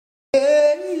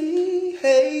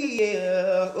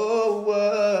yeah.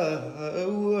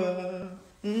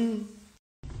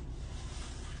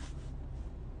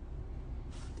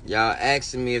 Y'all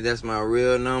asking me if that's my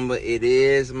real number. It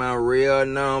is my real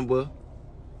number.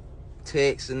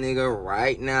 Text a nigga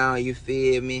right now, you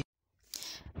feel me?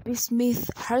 Smyth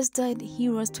has died. He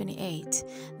was 28.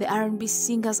 The R&B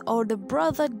singer's older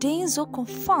brother Denzel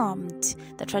confirmed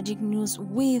the tragic news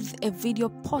with a video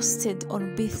posted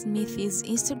on Smyth's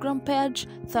Instagram page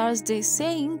Thursday,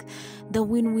 saying the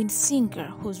win-win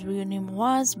singer, whose real name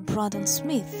was Brandon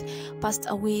Smyth, passed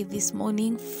away this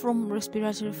morning from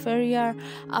respiratory failure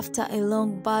after a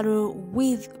long battle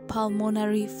with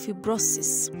pulmonary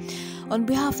fibrosis. On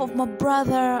behalf of my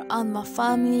brother and my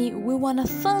family, we want to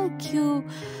thank you.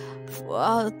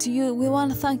 We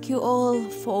want to thank you all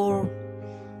for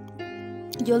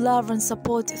your love and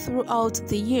support throughout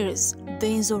the years.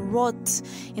 Denzel wrote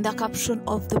in the caption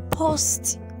of the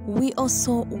post. We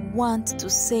also want to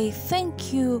say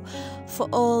thank you for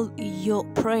all your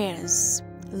prayers.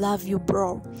 Love you,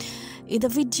 bro. In the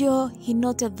video, he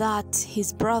noted that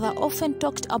his brother often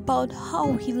talked about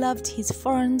how he loved his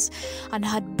fans and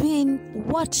had been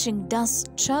watching dance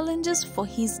challenges for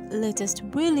his latest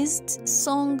released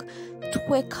song,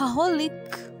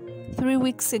 Twerkaholic, 3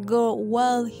 weeks ago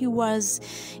while he was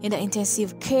in the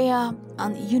intensive care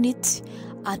unit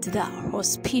at the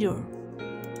hospital.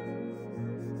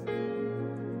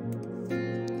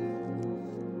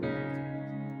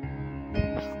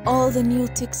 All the new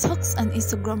TikToks and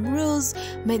Instagram reels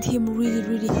made him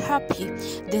really happy,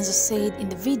 Denzel said in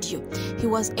the video. He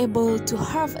was able to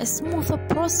have a smoother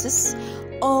process.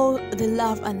 All the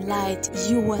love and light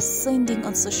you were sending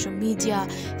on social media,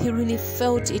 he really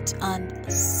felt it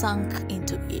and sank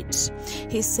into it.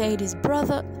 He said his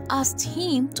brother asked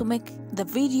him to make the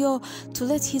video to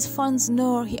let his fans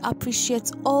know he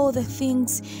appreciates all the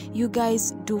things you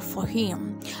guys do for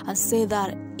him, and say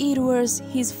that it was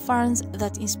his fans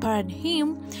that inspired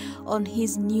him on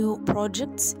his new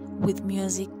projects with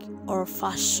music or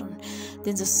fashion.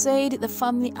 Denzel said the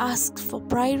family asked for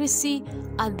privacy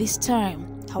at this time.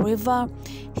 However,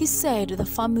 he said the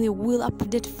family will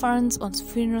update fans on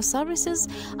funeral services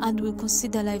and will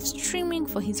consider live streaming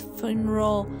for his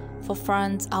funeral for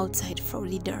fans outside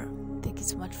Florida. Thank you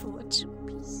so much for watching.